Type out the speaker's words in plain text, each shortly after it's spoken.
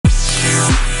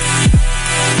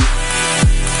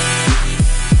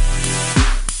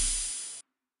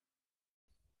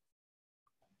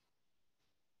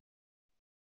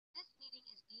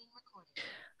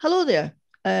Hello there.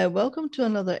 Welcome to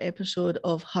another episode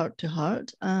of Heart to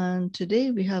Heart. And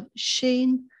today we have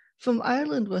Shane from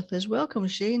Ireland with us. Welcome,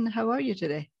 Shane. How are you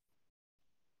today?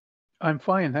 I'm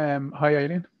fine. Hi,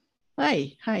 Eileen.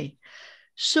 Hi.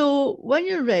 So, when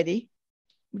you're ready,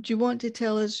 would you want to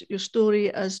tell us your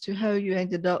story as to how you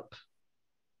ended up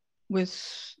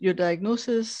with your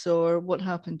diagnosis or what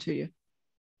happened to you?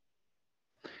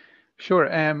 Sure.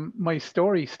 My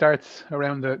story starts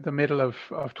around the middle of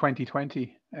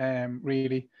 2020.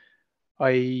 Really,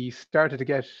 I started to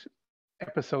get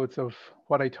episodes of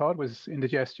what I thought was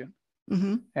indigestion.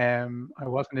 Mm-hmm. I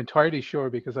wasn't entirely sure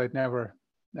because I'd never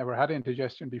had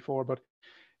indigestion before, but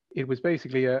it was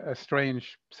basically a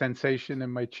strange sensation in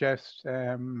my chest,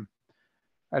 a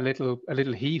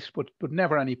little heat, but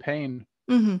never any pain.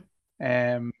 Mm-hmm.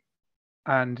 Um,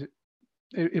 and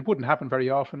it wouldn't happen very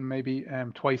often, maybe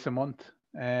twice a month.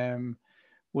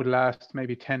 Would last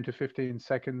maybe 10 to 15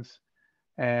 seconds.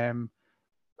 Um,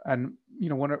 and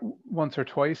once or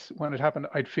twice when it happened,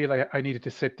 I'd feel I needed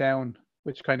to sit down,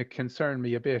 which kind of concerned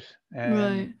me a bit.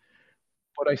 Right.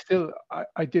 But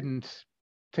I didn't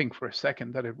think for a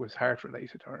second that it was heart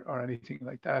related or anything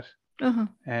like that. Uh-huh.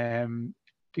 Um,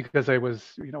 because I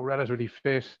was, relatively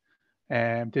fit,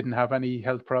 didn't have any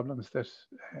health problems that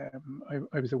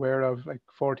I was aware of, like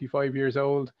 45 years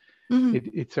old. Mm-hmm.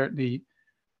 It certainly,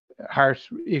 heart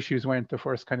issues weren't the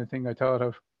first kind of thing I thought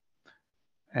of.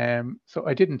 So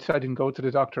I didn't go to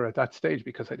the doctor at that stage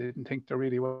because I didn't think there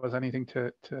really was anything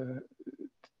to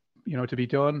be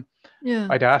done. Yeah.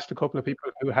 I'd asked a couple of people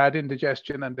who had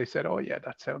indigestion, and they said, "Oh yeah,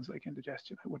 that sounds like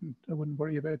indigestion. I wouldn't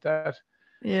worry about that."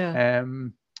 Yeah.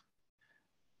 Um,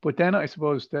 but then I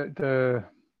suppose the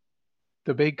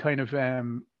big kind of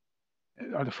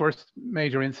or the first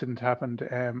major incident happened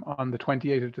on the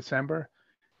 28th of December,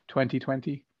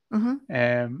 2020,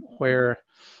 Uh-huh. where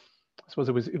I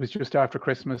suppose it was just after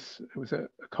Christmas. It was a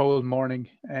cold morning.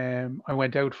 I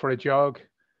went out for a jog.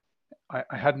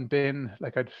 I hadn't been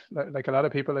like a lot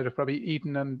of people. I'd have probably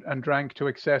eaten and drank to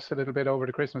excess a little bit over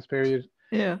the Christmas period,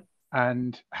 Yeah.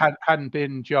 and hadn't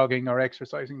been jogging or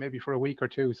exercising maybe for a week or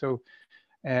two. So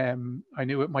I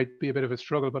knew it might be a bit of a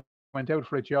struggle, but I went out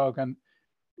for a jog, and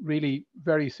really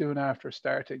very soon after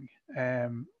starting,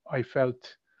 I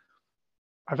felt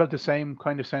the same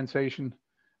kind of sensation,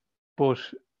 but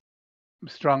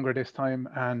stronger this time,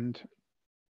 and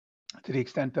to the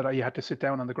extent that I had to sit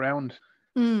down on the ground.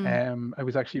 Mm. I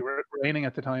was actually raining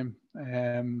at the time.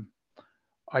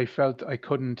 I felt I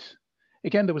couldn't.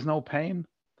 Again, there was no pain,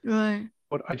 Right.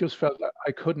 but I just felt that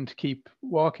I couldn't keep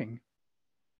walking.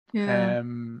 Yeah.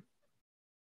 Um,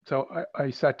 so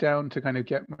I sat down to kind of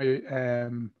get my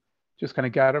just kind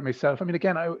of gather myself. I mean,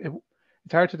 again,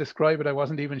 it's hard to describe it. I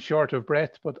wasn't even short of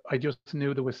breath, but I just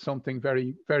knew there was something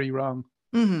very, very wrong.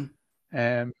 Mm-hmm.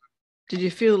 Um, Did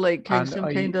you feel like and some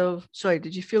I, kind of, sorry,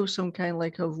 did you feel some kind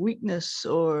like of weakness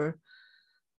or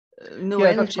no yeah,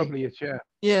 that's energy? probably it. Yeah,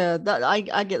 Yeah, that I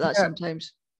get that yeah.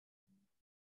 sometimes.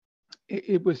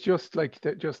 It was just like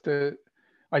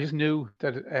I just knew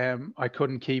that I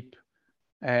couldn't keep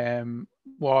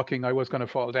walking. I was going to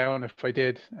fall down if I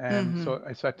did. Mm-hmm. So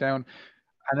I sat down,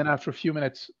 and then after a few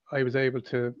minutes, I was able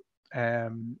to,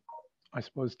 um, I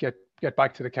suppose, get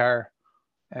back to the car,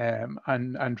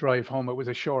 and drive home. It was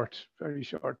a very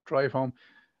short drive home.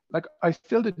 Like, I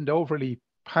still didn't overly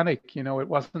panic. It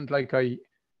wasn't like I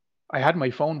had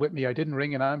my phone with me. I didn't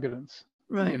ring an ambulance.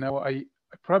 Right.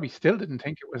 I probably still didn't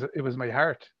think it was my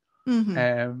heart. Mm-hmm.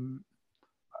 Um,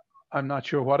 I'm not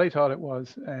sure what I thought it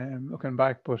was, looking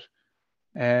back, but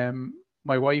um,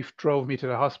 my wife drove me to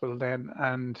the hospital then,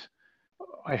 and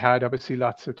I had obviously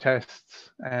lots of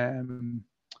tests.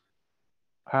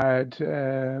 Had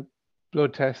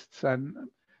blood tests, and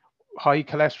high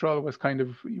cholesterol was kind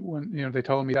of when they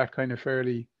told me that kind of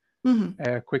fairly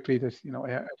Mm-hmm. quickly, that I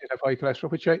did have high cholesterol,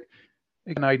 which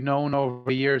I'd known over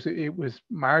the years. It was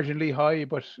marginally high,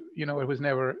 but it was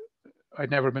never. I'd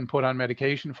never been put on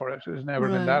medication for it. It has never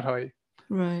been Right. that high.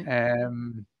 Right.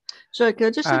 Um, Sorry, can I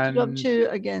just interrupt and you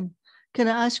again? Can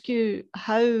I ask you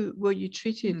how were you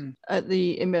treated hmm, at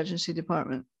the emergency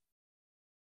department?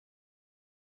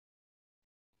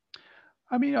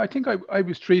 I mean, I think I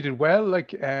was treated well.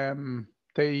 Like,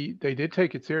 they did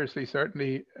take it seriously.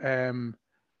 Certainly,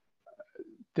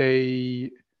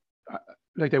 they uh,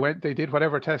 they did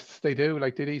whatever tests they do,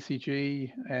 like did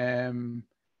ECG,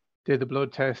 did the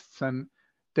blood tests, and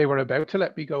they were about to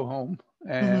let me go home.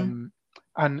 Mm-hmm.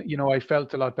 And I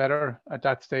felt a lot better at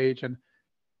that stage, and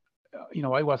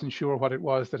I wasn't sure what it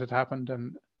was that had happened,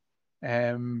 and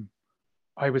um,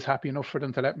 I was happy enough for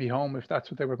them to let me home if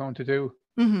that's what they were going to do.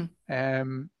 Mm-hmm.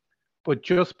 Um, but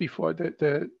just before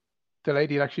the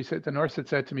lady actually said, the nurse had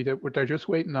said to me that they're just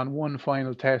waiting on one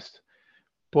final test,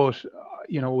 but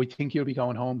we think you'll be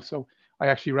going home. So I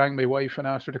actually rang my wife and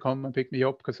asked her to come and pick me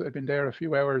up because I'd been there a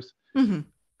few hours. Mm-hmm.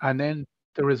 And then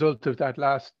the result of that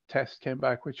last test came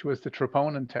back, which was the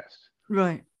troponin test.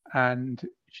 Right. And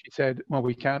she said, well,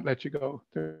 we can't let you go.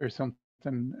 There's something,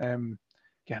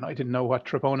 again, I didn't know what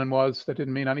troponin was. That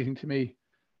didn't mean anything to me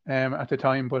at the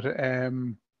time, but,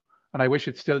 and I wish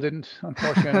it still didn't.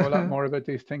 Unfortunately, I know a lot more about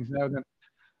these things now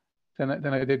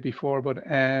than I did before. But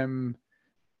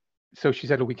so she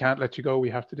said, "Look, we can't let you go. We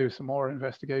have to do some more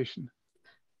investigation."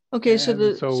 Okay,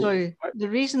 so So the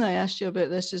reason I asked you about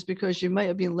this is because you might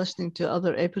have been listening to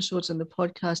other episodes in the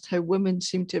podcast how women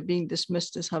seem to have been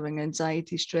dismissed as having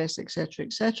anxiety, stress, etc.,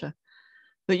 etc.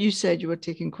 But you said you were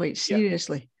taken quite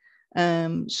seriously.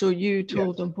 So you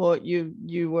told them what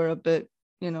you were a bit,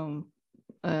 what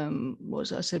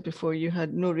was it I said before? You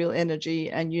had no real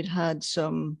energy and you'd had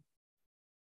some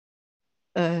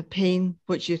pain,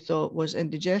 which you thought was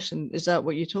indigestion. Is that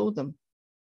what you told them?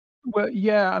 Well,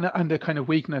 yeah, and the kind of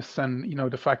weakness, and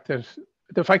the fact that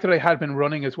I had been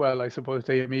running as well, I suppose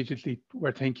they immediately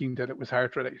were thinking that it was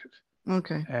heart related.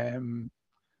 Okay.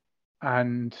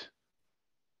 And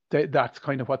that's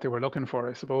kind of what they were looking for,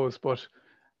 I suppose. But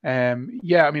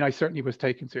yeah, I mean, I certainly was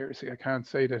taken seriously. I can't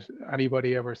say that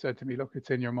anybody ever said to me, "Look,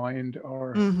 it's in your mind,"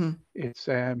 or it's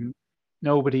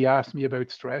nobody asked me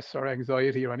about stress or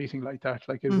anxiety or anything like that.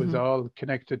 Like it was all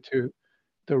connected to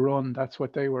the run. That's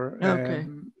what they were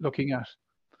looking at.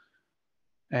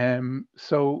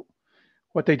 So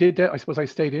what they did, I suppose I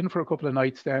stayed in for a couple of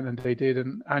nights then, and they did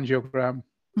an angiogram.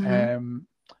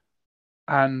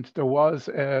 And there was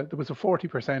a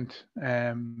 40%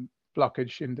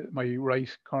 blockage in my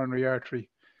right coronary artery,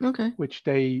 which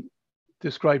they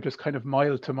described as kind of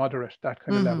mild to moderate, that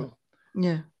kind of level.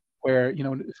 Yeah. Where,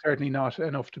 certainly not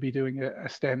enough to be doing a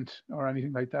stent or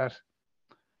anything like that.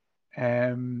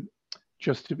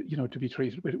 Just to be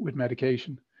treated with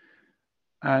medication.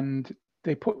 And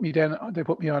they put me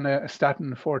on a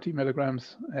statin, 40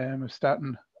 milligrams of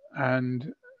statin,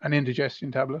 and an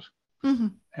indigestion tablet.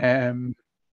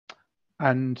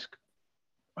 And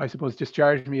I suppose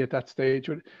discharged me at that stage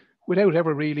without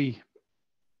ever really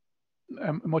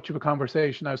much of a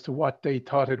conversation as to what they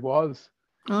thought it was.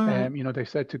 They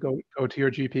said to go to your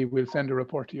GP. We'll send a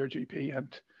report to your GP,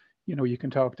 and you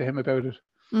can talk to him about it.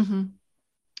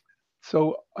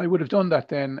 So I would have done that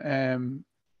then.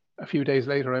 A few days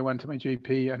later, I went to my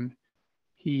GP, and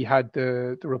he had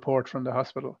the report from the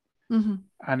hospital,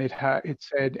 and it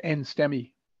said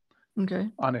NSTEMI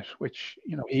on it, which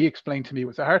he explained to me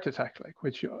was a heart attack,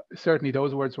 which certainly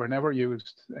those words were never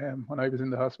used when I was in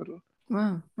the hospital.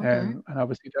 Wow. Okay. And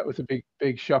obviously that was a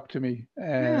big shock to me.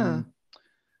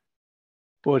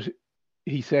 But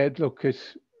he said, look, there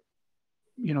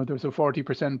was a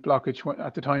 40% blockage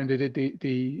at the time they did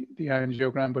the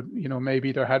angiogram, but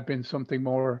maybe there had been something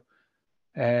more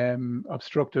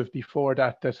obstructive before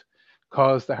that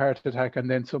caused the heart attack and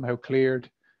then somehow cleared.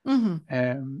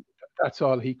 That's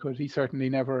all he certainly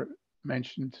never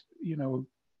mentioned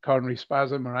coronary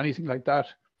spasm or anything like that.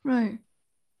 Right.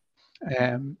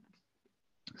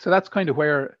 So that's kind of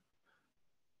where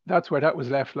that was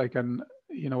left. And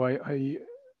I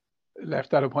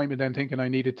left that appointment then thinking I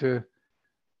needed to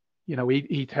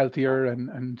eat healthier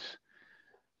and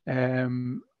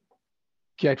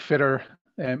get fitter,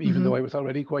 even though I was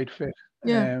already quite fit.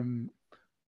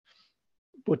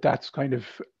 But that's kind of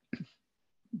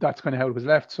how it was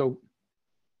left. So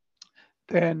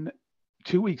then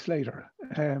 2 weeks later,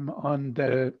 on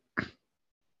the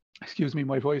excuse me,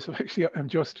 my voice. Actually, I'm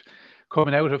just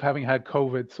coming out of having had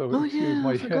COVID, so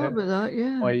I forgot about that.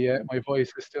 Yeah, my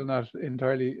voice is still not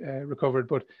entirely recovered.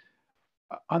 But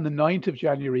on the 9th of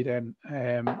January, then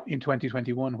in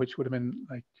 2021, which would have been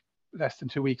like less than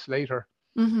 2 weeks later,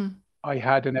 I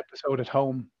had an episode at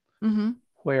home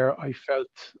where I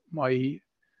felt my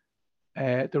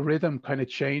the rhythm kind of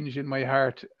changed in my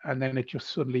heart, and then it just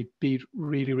suddenly beat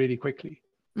really, really quickly.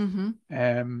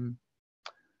 And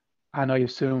I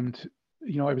assumed,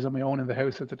 I was on my own in the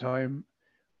house at the time.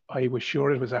 I was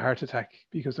sure it was a heart attack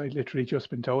because I'd literally just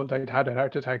been told I'd had a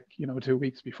heart attack, 2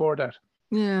 weeks before that.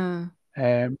 Yeah.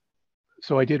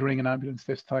 So I did ring an ambulance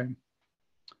this time,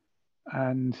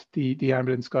 and the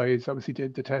ambulance guys obviously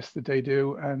did the test that they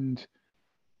do and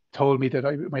told me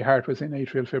that my heart was in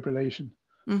atrial fibrillation.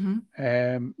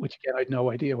 Which again, I'd no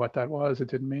idea what that was. It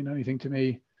didn't mean anything to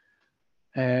me.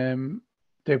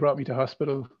 They brought me to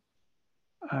hospital,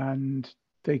 and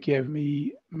they gave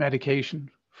me medication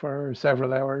for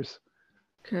several hours,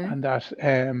 and that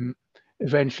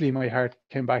eventually my heart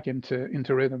came back into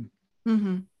rhythm.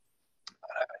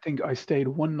 think I stayed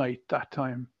one night that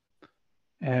time,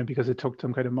 because it took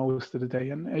them kind of most of the day,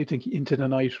 and I think into the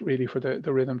night really for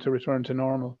the rhythm to return to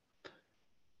normal.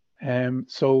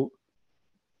 So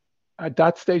at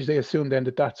that stage, they assumed then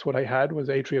that that's what I had was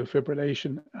atrial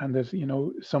fibrillation, and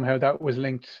that somehow that was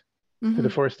linked to the Mm-hmm.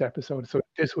 first episode. So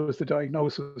this was the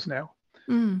diagnosis now,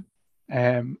 Mm.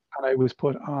 and I was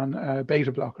put on a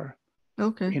beta blocker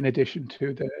Okay. in addition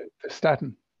to the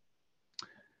statin.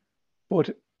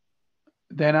 But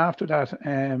then after that,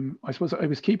 I suppose I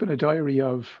was keeping a diary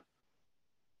of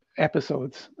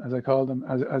episodes, as I call them,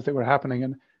 as they were happening,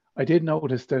 and I did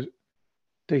notice that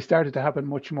they started to happen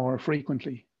much more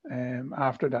frequently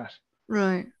after that.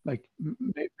 Right. Like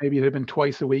maybe it had been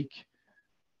twice a week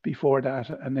before that,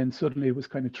 and then suddenly it was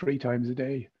kind of 3 times a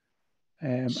day,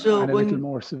 So and a little when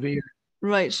more severe.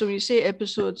 right, so when you say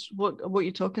episodes, what are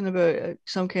you talking about?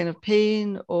 Some kind of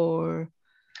pain or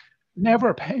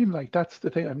Never pain, like that's the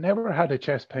thing. I've never had a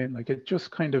chest pain. Like it just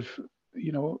kind of,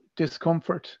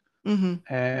 discomfort, mm-hmm.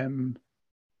 um,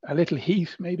 a little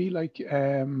heat maybe, like,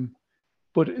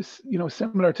 but it's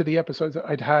similar to the episodes that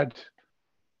I'd had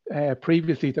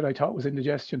previously that I thought was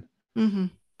indigestion, Mm-hmm.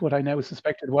 but I now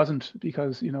suspect it wasn't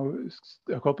because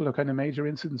a couple of kind of major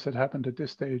incidents had happened at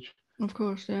this stage. Of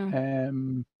course, yeah.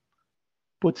 Um,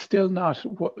 but still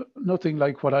nothing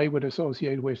like what I would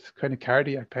associate with kind of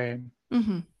cardiac pain.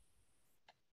 Mm-hmm.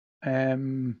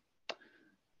 Um,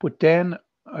 but then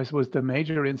I suppose the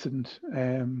major incident,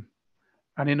 and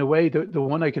in a way the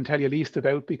one I can tell you least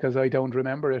about because I don't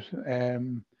remember it,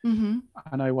 Mm-hmm.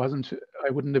 and I wouldn't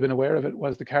have been aware of it,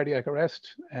 was the cardiac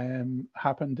arrest.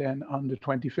 Happened then on the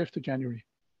 25th of January.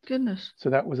 Goodness. So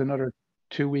that was another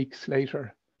 2 weeks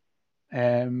later.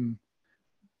 Um,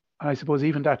 I suppose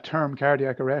even that term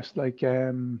cardiac arrest, like,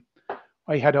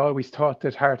 I had always thought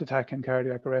that heart attack and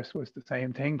cardiac arrest was the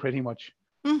same thing pretty much.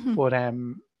 Mm-hmm. But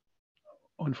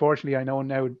unfortunately, I know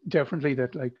now differently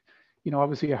that, like,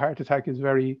 obviously a heart attack is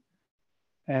very,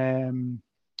 um,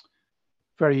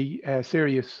 very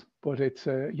serious, but it's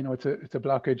a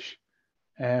blockage,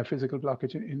 physical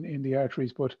blockage in the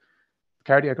arteries. But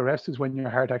cardiac arrest is when your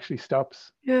heart actually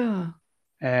stops, Yeah.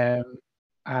 um,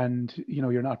 and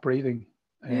you're not breathing,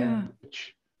 Yeah.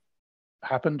 which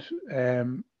happened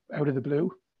out of the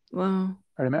blue. Wow.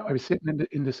 I remember I was sitting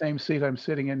in the same seat I'm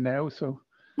sitting in now, so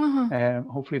Uh-huh.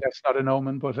 hopefully that's not an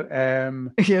omen. But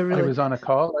Yeah, I really. was on a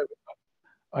call.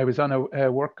 I was on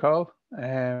a work call,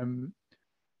 and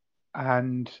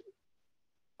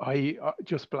I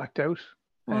just blacked out.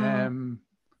 Wow. Um,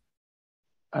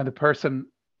 and the person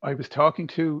I was talking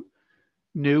to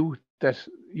knew that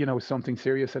something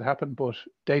serious had happened, but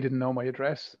they didn't know my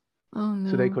address, Oh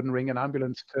so they no. couldn't ring an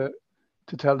ambulance to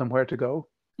tell them where to go.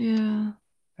 Yeah.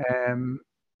 Um,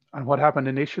 and what happened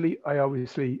initially, I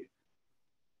obviously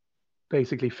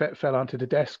basically fell onto the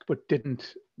desk, but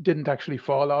didn't actually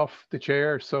fall off the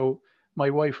chair. So my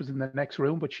wife was in the next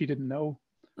room, but she didn't know.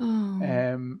 Oh.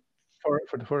 Um,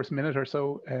 for the first minute or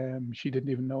so, she didn't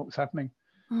even know it was happening.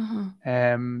 Uh-huh.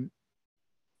 Um,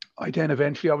 I then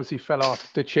eventually obviously fell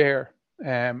off the chair,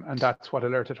 and that's what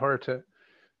alerted her to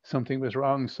something was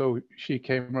wrong. So she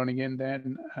came running in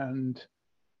then and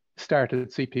started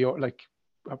CPR. Like,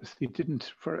 obviously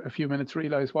didn't for a few minutes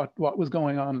realize what was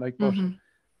going on. Like, but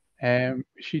Mm-hmm.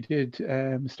 she did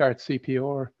start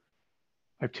CPR.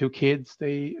 I have two kids.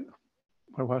 They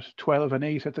were 12 and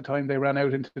 8 at the time. They ran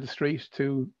out into the street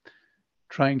to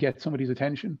try and get somebody's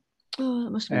attention. Oh, that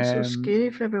must have been so Um, scary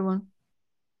for everyone.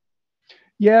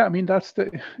 yeah, I mean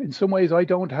in some ways I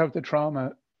don't have the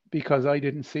trauma because I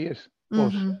didn't see it, but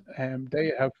Mm-hmm.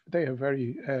 they have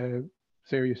very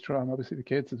serious trauma. Obviously the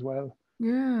kids as well,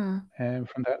 Yeah.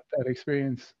 from that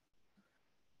experience.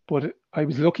 But I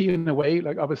was lucky in a way.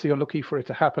 Like, obviously unlucky for it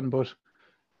to happen, but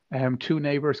two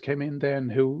neighbors came in then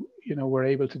who were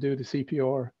able to do the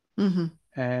CPR,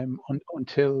 Mm-hmm.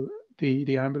 until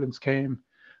the ambulance came.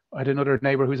 I had another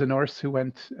neighbor who's a nurse who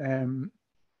went and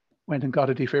got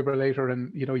a defibrillator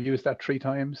and used that 3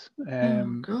 times,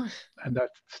 Oh gosh. and that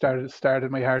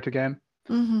started my heart again.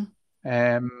 Mm-hmm.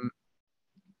 Um,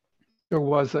 there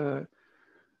was a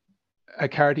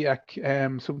cardiac,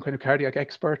 some kind of cardiac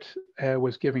expert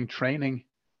was giving training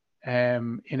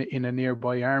in a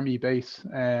nearby army base,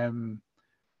 and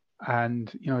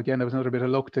again there was another bit of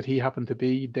luck that he happened to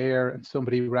be there, and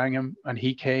somebody rang him and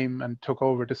he came and took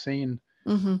over the scene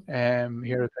Mm-hmm.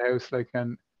 here at the house, like,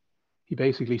 and he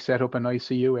basically set up an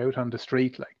ICU out on the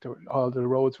street. Like, all the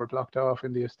roads were blocked off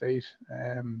in the estate.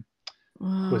 There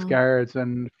was Wow. guards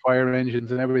and fire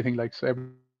engines and everything. Like, so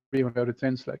everyone got it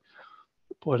since. Like,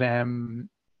 but that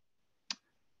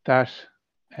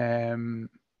um,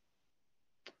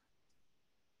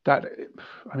 that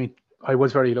I mean, I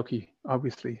was very lucky,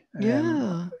 obviously,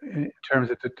 Yeah, in terms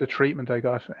of the treatment I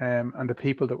got, and the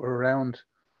people that were around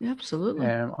absolutely.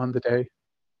 on the day.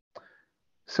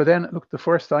 So then, look, the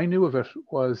first I knew of it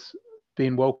was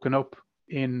being woken up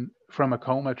in from a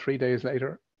coma 3 days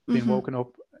later, being Mm-hmm. woken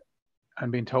up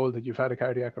and being told that you've had a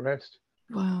cardiac arrest,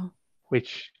 Wow.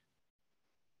 which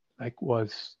like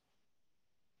was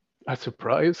a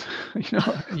surprise, you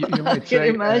I might can say.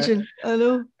 imagine. I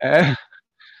know. Uh,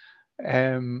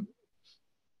 um,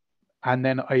 and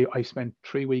then I spent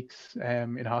 3 weeks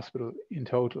in hospital in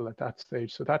total at that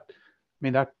stage. So that, I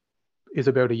mean, that is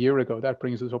about a year ago. That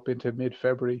brings us up into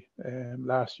mid-February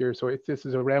last year. So this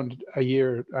is around a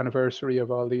year anniversary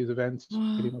of all these events,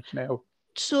 pretty Wow. much now.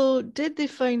 So, did they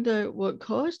find out what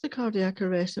caused the cardiac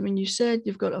arrest? I mean, you said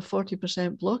you've got a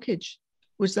 40% blockage.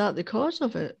 Was that the cause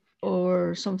of it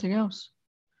or something else?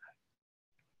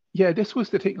 Yeah, this was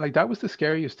the thing. Like that was the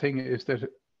scariest thing, is that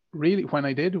really when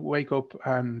I did wake up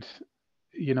and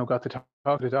got to talk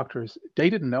to the doctors, they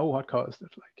didn't know what caused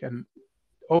it. Like, and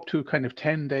up to kind of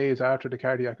 10 days after the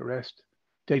cardiac arrest,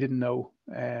 they didn't know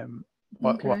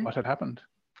what Okay. what had happened.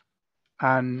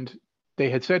 And they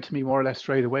had said to me more or less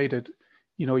straight away that,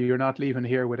 you're not leaving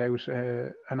here without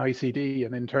an ICD,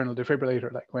 an internal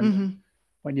defibrillator. Like Mm-hmm.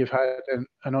 when you've had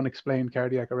an unexplained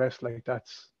cardiac arrest, like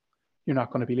you're not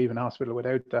going to be leaving hospital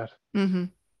without that. Mm-hmm.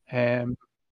 Um,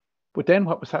 but then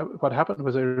what happened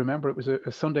was, I remember it was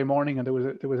a Sunday morning, and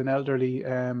there was an elderly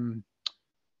um,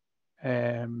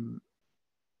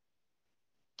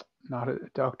 not a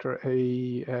doctor,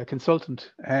 a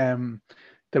consultant,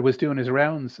 that was doing his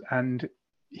rounds, and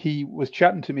he was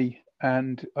chatting to me,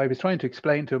 and I was trying to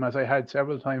explain to him, as I had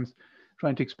several times,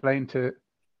 trying to explain to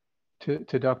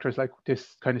doctors, like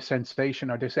this kind of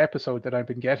sensation or this episode that I've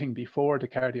been getting before the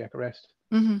cardiac arrest.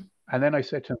 Mm-hmm. And then I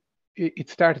said to him, it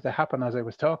started to happen as I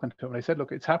was talking to him. And I said,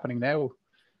 look, it's happening now.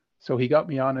 So he got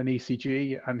me on an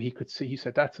ECG, and he could see, he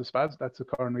said, that's a spasm, that's a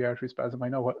coronary artery spasm. I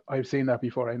know what, I've seen that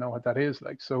before. I know what that is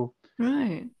like. So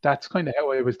Right. that's kind of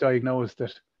how I was diagnosed,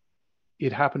 that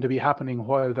it happened to be happening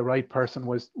while the right person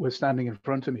was standing in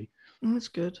front of me. That's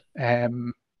good.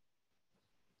 Um,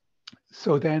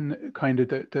 so then kind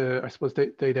of I suppose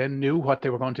they then knew what they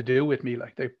were going to do with me.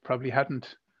 Like they probably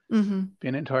hadn't Mm-hmm.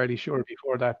 been entirely sure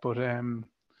before that, but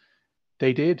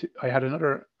they did. I had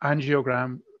another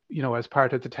angiogram, as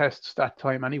part of the tests that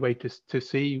time anyway, to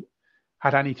see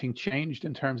had anything changed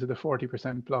in terms of the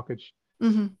 40% blockage.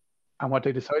 Mm-hmm. And what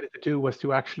they decided to do was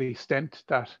to actually stent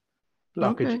that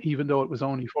blockage, Okay. even though it was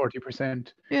only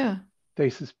 40%. Yeah.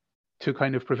 They to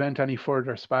kind of prevent any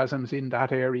further spasms in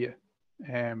that area.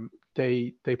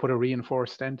 They put a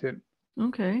reinforced stent in,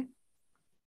 Okay.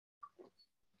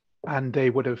 and they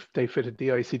fitted the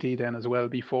ICD then as well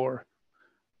before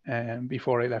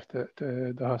I left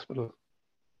the hospital.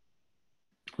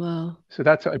 Wow. So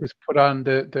that's, I was put on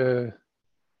the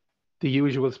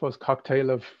usual, I suppose, cocktail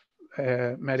of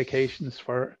medications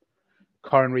for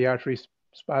coronary artery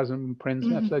spasm,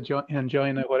 Mm-hmm. Prinzmetal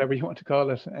angina, whatever you want to call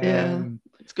it. Yeah.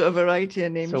 It's got a variety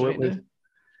of names So it right was, now.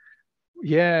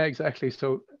 yeah, exactly.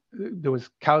 So there was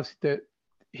calcium.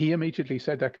 He immediately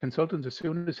said, that consultant, as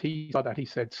soon as he saw that, he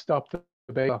said, stop the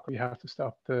beta blocker. You have to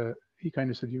stop he kind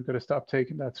of said, you've got to stop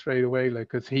taking that straight away. Like,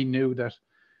 because he knew that,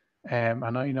 and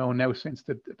I know now, since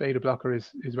the beta blocker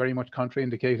is very much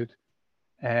contraindicated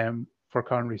for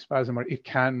coronary spasm, or it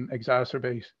can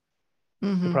exacerbate the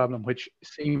Mm-hmm. problem, which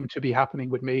seemed to be happening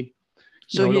with me.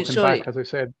 So Looking back, sorry. as I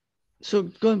said, So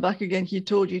going back again, he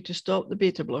told you to stop the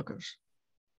beta blockers.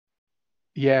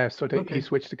 yeah. So he Okay.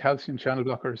 switched to calcium channel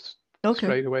blockers Okay.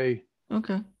 straight away,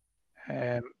 Okay.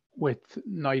 um, with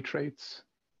nitrates,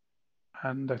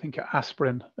 and I think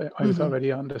aspirin. I was Mm-hmm.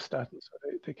 already on the statin, so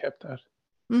they kept that.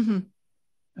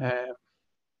 Mm-hmm. Um,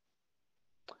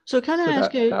 So can I so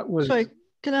ask you, that was sorry,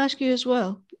 can I ask you as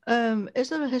well? Is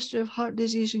there a history of heart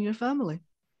disease in your family?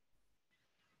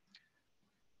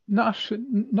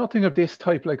 nothing of this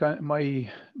type. Like my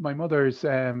mother's,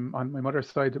 on my mother's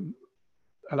side,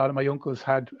 a lot of my uncles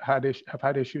have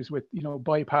had issues with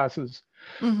bypasses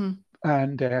Mm-hmm.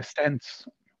 and stents.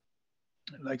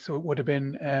 Like, so it would have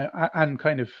been and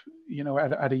kind of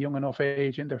at a young enough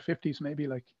age, in their 50s maybe,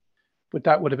 like, but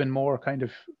that would have been more kind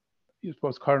of, I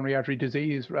suppose, coronary artery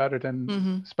disease rather than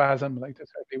Mm-hmm. spasm. Like, there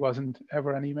certainly wasn't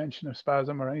ever any mention of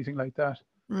spasm or anything like that.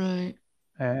 Right.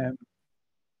 Um,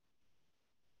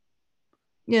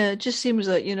 Yeah, it just seems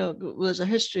like, there's a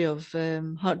history of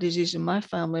heart disease in my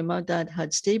family. My dad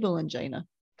had stable angina,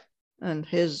 and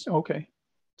his okay.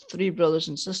 three brothers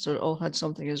and sister all had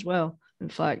something as well. In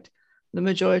fact, the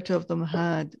majority of them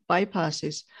had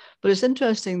bypasses. But it's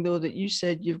interesting, though, that you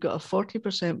said you've got a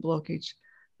 40% blockage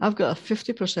I've got a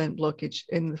 50% blockage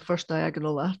in the first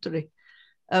diagonal artery.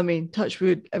 I mean, touch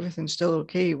wood, everything's still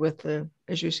okay with the,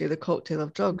 as you say, the cocktail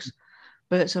of drugs.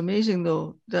 But it's amazing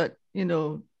though that, you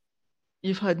know,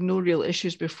 you've had no real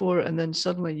issues before and then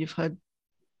suddenly you've had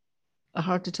a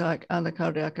heart attack and a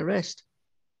cardiac arrest.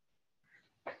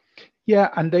 Yeah,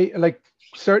 and they like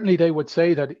certainly they would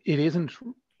say that it isn't.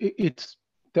 It's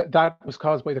that was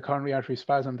caused by the coronary artery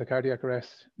spasm, the cardiac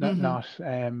arrest, not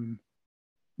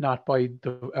by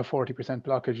a 40%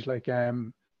 blockage. Like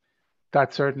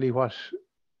that's certainly what.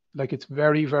 Like it's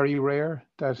very very rare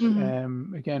that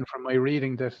again from my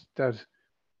reading that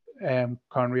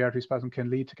coronary artery spasm can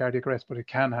lead to cardiac arrest, but it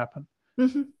can happen.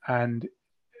 And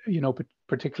you know,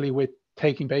 particularly with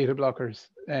taking beta blockers.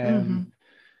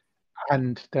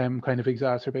 And them kind of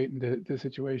exacerbating the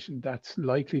situation, that's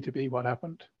likely to be what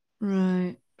happened.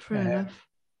 Right, fair enough.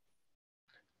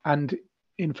 And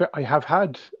in fact, I have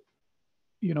had,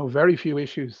 you know, very few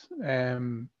issues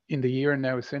in the year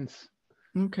now since.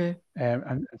 Okay.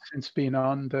 And since being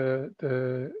on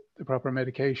the proper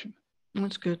medication.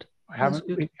 That's good. I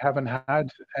haven't had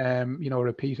you know,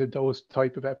 repeated those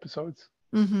type of episodes.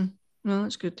 No,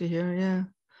 that's good to hear. Yeah.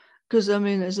 Because, I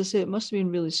mean, as I say, it must have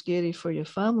been really scary for your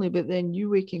family, but then you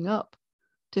waking up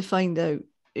to find out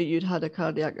that you'd had a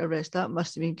cardiac arrest, that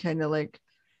must have been kind of like,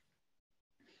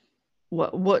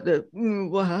 what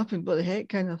happened, what the heck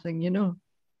kind of thing, you know?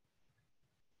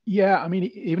 Yeah, I mean,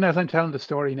 even as I'm telling the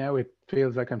story now, it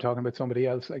feels like I'm talking about somebody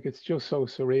else. Like it's just so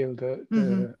surreal,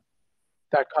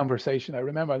 that conversation. I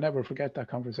remember, I'll never forget that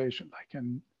conversation. Like,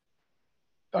 and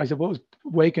I suppose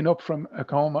waking up from a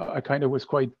coma, I kind of was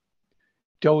quite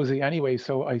dozy anyway,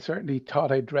 so I certainly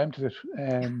thought I dreamt it,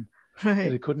 right.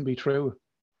 that it couldn't be true,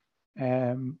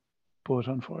 but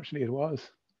unfortunately it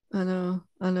was. I know.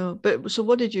 But so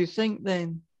what did you think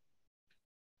then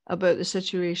about the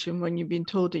situation when you've been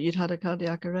told that you'd had a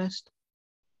cardiac arrest?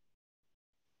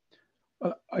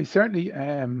 Well, I certainly,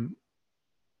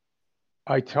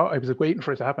 I thought I was waiting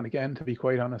for it to happen again, to be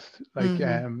quite honest. Like,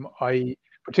 I,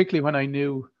 particularly when I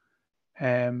knew,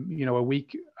 you know, a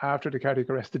week after the cardiac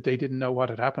arrest, that they didn't know what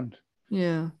had happened.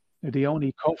 Yeah. The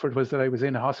only comfort was that I was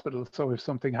in a hospital, so if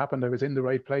something happened, I was in the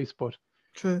right place. But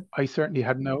true, I certainly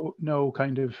had no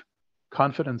kind of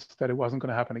confidence that it wasn't going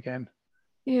to happen again.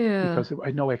 Yeah. Because I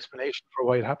had no explanation for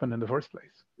why it happened in the first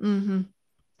place.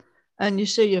 And you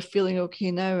say you're feeling okay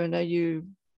now, and are you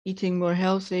eating more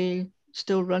healthy,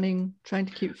 still running, trying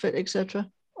to keep fit, etc.?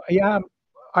 Yeah,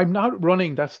 I'm not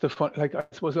running. That's the fun. Like, I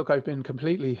suppose, look, I've been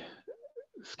completely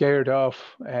scared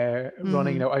off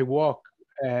running now. I walk.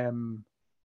 I'm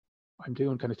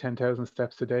doing kind of 10,000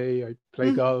 steps a day. I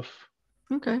play golf.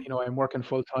 Okay. You know, I'm working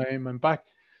full time. I'm back.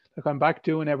 Like, I'm back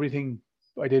doing everything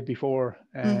I did before.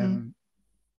 You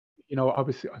know,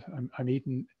 obviously, I'm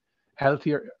eating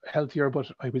healthier,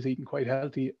 but I was eating quite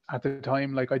healthy at the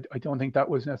time. Like, I don't think that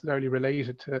was necessarily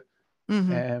related to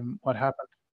what happened.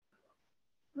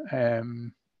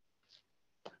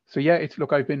 So yeah, it's,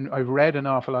 look, I've read an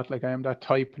awful lot. Like, I am that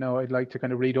type now. I'd like to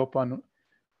kind of read up on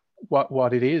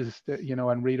what it is, that, you know,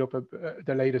 and read up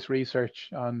the latest research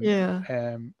on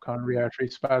coronary artery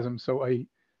spasms. So I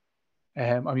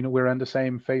mean, we're in the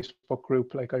same Facebook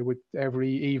group. Like, I would every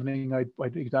evening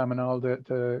I'd examine all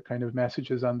the kind of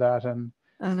messages on that, and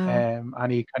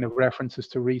any kind of references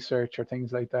to research or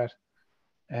things like that.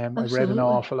 I read an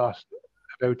awful lot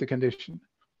about the condition.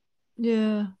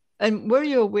 Yeah. And were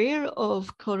you aware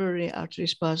of coronary artery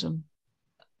spasm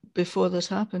before this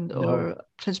happened, or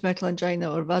transmetal angina,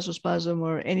 or vasospasm,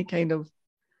 or any kind of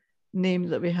name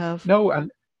that we have? No, and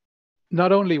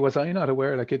not only was I not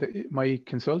aware, like my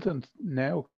consultant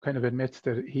now kind of admits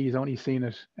that he's only seen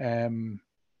it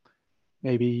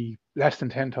maybe less than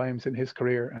 10 times in his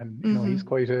career, and you know, he's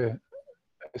quite a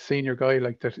senior guy.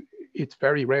 Like, that, it's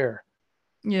very rare.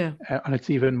 Yeah. And it's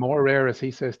even more rare, as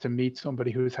he says, to meet somebody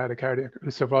who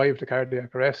survived a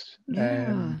cardiac arrest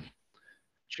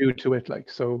due to it. Like,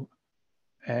 so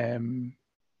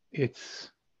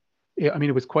it's, I mean,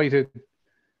 it was quite a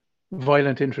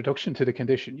violent introduction to the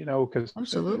condition, you know, because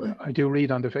I do read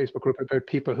on the Facebook group about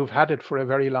people who've had it for a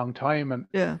very long time, and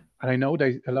I know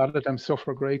a lot of them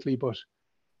suffer greatly, but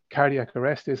cardiac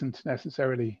arrest isn't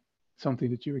necessarily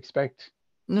something that you expect.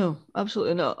 No,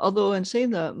 absolutely not. Although, in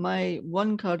saying that, my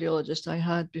one cardiologist I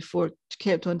had before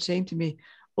kept on saying to me,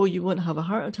 "Oh, you won't have a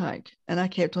heart attack," and I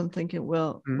kept on thinking,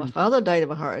 "Well, my father died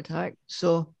of a heart attack,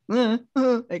 so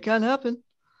it can happen."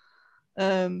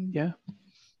 Yeah.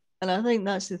 And I think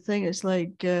that's the thing. It's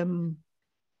like, that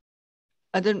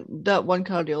one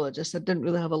cardiologist, I didn't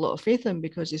really have a lot of faith in,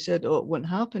 because he said, "Oh, it wouldn't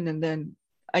happen." And then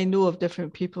I know of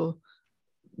different people,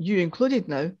 you included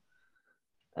now,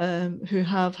 who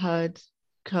have had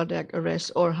cardiac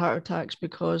arrests or heart attacks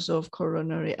because of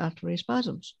coronary artery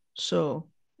spasms. So,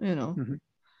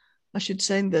 I should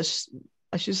send this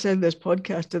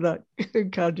podcast to that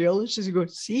cardiologist and go,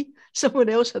 see, someone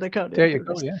else had a cardiac There you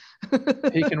arrest. go,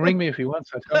 yeah. He can ring me if he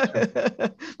wants. I'll talk to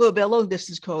him. Well, it'll be a long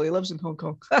distance call. He lives in Hong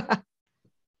Kong.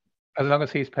 As long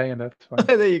as he's paying, that's fine.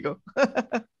 There you go.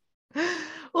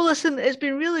 Well, listen, it's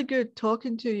been really good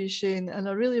talking to you, Shane, and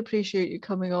I really appreciate you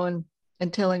coming on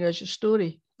and telling us your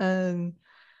story. And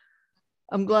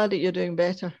I'm glad that you're doing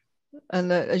better.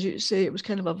 And as you say, it was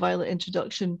kind of a violent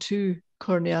introduction to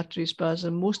coronary artery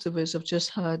spasm. Most of us have just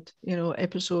had,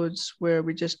 episodes where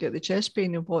we just get the chest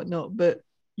pain and whatnot, but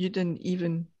you didn't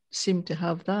even seem to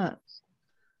have that.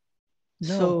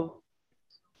 No. So,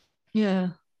 yeah.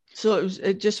 So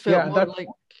it just felt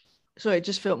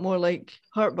more like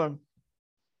heartburn.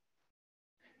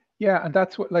 Yeah, and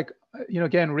that's what,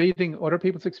 again, reading other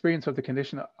people's experience of the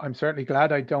condition, I'm certainly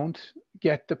glad I don't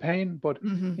get the pain, but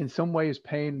in some ways,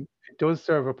 pain does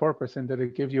serve a purpose in that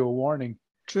it gives you a warning.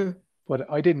 True. But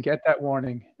I didn't get that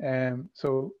warning.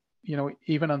 So,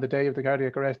 even on the day of the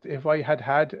cardiac arrest, if I had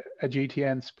had a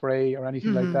GTN spray or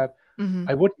anything like that,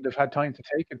 I wouldn't have had time to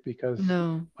take it because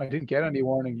I didn't get any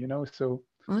warning, so.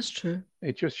 Well, that's true.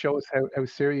 It just shows how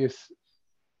serious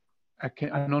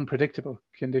an unpredictable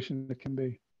condition it can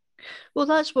be. Well,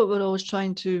 that's what we're always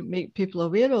trying to make people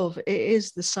aware of. It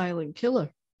is the silent killer,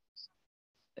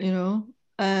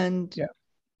 and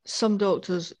some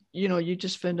doctors, you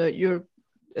just found out your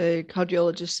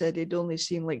cardiologist said he'd only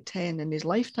seen like 10 in his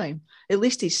lifetime. At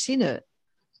least he's seen it.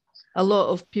 A lot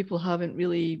of people haven't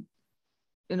really,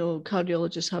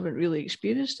 cardiologists haven't really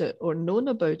experienced it or known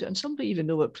about it. And some don't even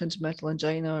know what prinzmetal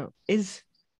angina is.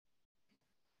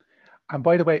 And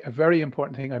by the way, a very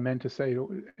important thing I meant to say,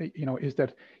 is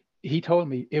that he told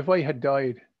me if I had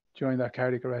died during that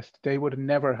cardiac arrest, they would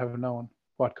never have known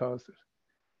what caused it.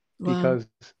 Wow. Because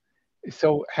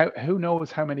so who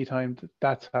knows how many times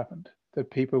that's happened, that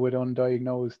people with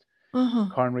undiagnosed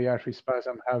coronary artery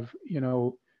spasm have,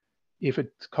 if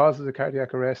it causes a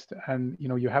cardiac arrest and,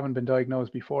 you haven't been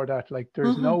diagnosed before that, like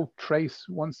there's no trace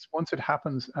once it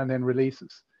happens and then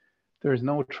releases, there's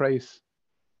no trace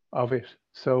of it.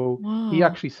 So he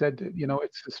actually said that,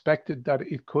 it's suspected that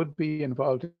it could be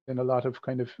involved in a lot of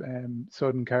kind of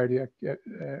sudden cardiac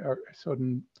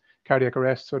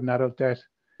arrest, sudden adult death,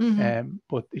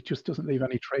 but it just doesn't leave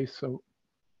any trace. So,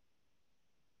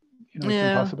 it's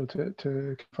impossible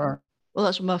to confirm. Well,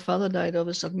 that's when my father died of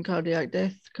a sudden cardiac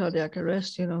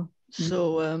arrest,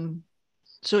 So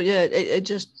yeah, it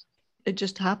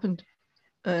just happened.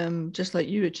 Just like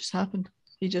you, it just happened.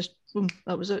 He just, boom,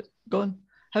 that was it, gone.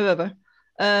 However,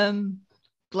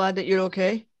 glad that you're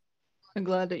okay. I'm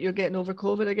glad that you're getting over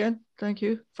COVID again. Thank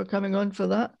you for coming on for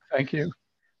that. Thank you.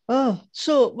 Oh,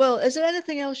 so, well, is there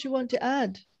anything else you want to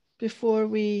add before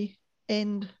we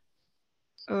end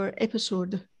our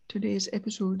today's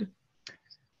episode?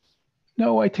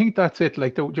 No, I think that's it.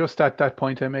 Like just that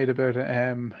point I made about,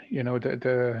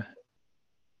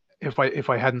 if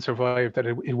I hadn't survived, that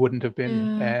it wouldn't have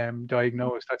been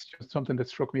diagnosed. That's just something that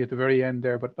struck me at the very end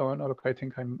there. But no, look, I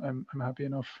think I'm happy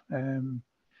enough.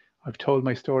 I've told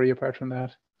my story apart from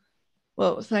that.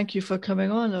 Well, thank you for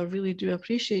coming on. I really do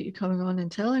appreciate you coming on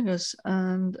and telling us.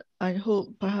 And I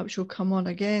hope perhaps you'll come on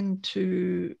again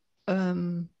to,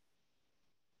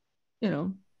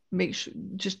 make sure,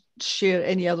 just share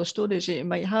any other stories that you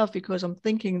might have, because I'm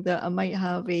thinking that I might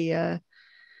have a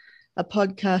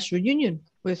podcast reunion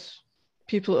with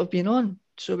people that have been on,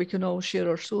 so we can all share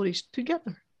our stories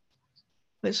together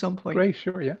at some point. Great,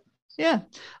 sure, yeah. Yeah.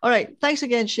 All right. Thanks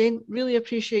again, Shane. Really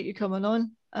appreciate you coming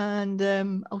on, and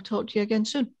I'll talk to you again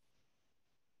soon.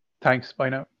 Thanks. Bye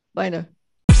now. Bye now.